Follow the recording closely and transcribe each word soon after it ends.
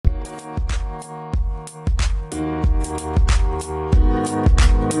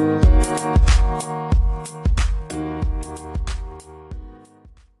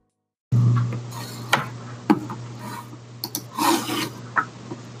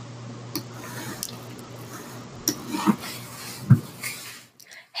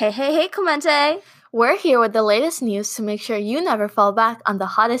Hey, Clemente! We're here with the latest news to make sure you never fall back on the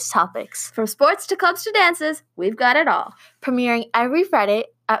hottest topics. From sports to clubs to dances, we've got it all. Premiering every Friday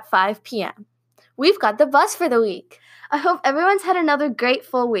at 5 p.m. We've got the buzz for the week. I hope everyone's had another great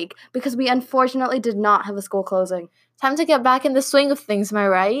full week because we unfortunately did not have a school closing. Time to get back in the swing of things, am I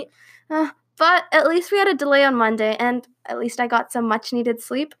right? But at least we had a delay on Monday, and at least I got some much-needed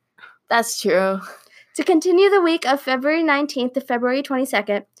sleep. That's true. To continue the week of February 19th to February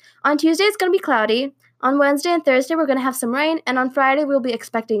 22nd, on Tuesday it's going to be cloudy. On Wednesday and Thursday we're going to have some rain, and on Friday we'll be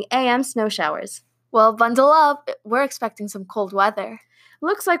expecting AM snow showers. Well, bundle up. We're expecting some cold weather.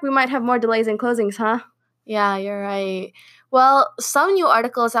 Looks like we might have more delays and closings, huh? Yeah, you're right. Well, some new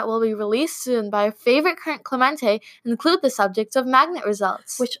articles that will be released soon by our favorite current Clemente include the subjects of magnet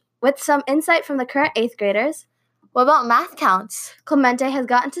results. Which, with some insight from the current 8th graders. What about math counts? Clemente has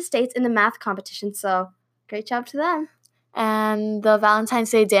gotten to states in the math competition, so great job to them. And the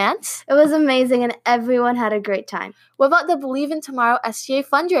Valentine's Day dance? It was amazing and everyone had a great time. What about the Believe in Tomorrow SGA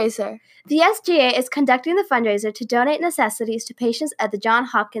fundraiser? The SGA is conducting the fundraiser to donate necessities to patients at the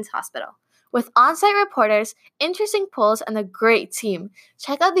Johns Hopkins Hospital. With on-site reporters, interesting polls, and a great team.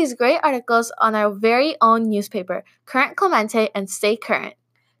 Check out these great articles on our very own newspaper, Current Clemente, and stay current.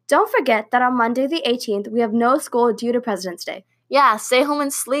 Don't forget that on Monday the 18th, we have no school due to President's Day. Yeah, stay home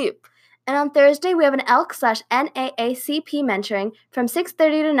and sleep. And on Thursday, we have an ELK/NAACP mentoring from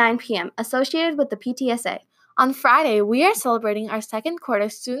 6:30 to 9 p.m. associated with the PTSA. On Friday, we are celebrating our second quarter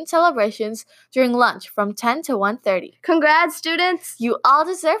student celebrations during lunch from 10 to 1:30. Congrats, students! You all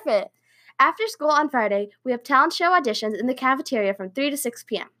deserve it. After school on Friday, we have talent show auditions in the cafeteria from 3 to 6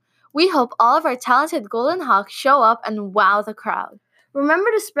 p.m. We hope all of our talented Golden Hawks show up and wow the crowd.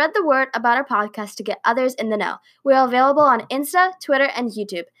 Remember to spread the word about our podcast to get others in the know. We are available on Insta, Twitter, and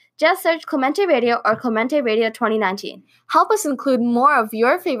YouTube. Just search Clemente Radio or Clemente Radio 2019. Help us include more of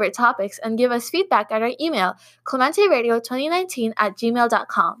your favorite topics and give us feedback at our email,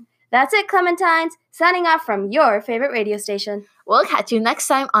 clementeradio2019@gmail.com. That's it, Clementines. Signing off from your favorite radio station. We'll catch you next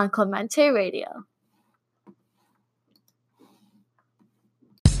time on Clemente Radio.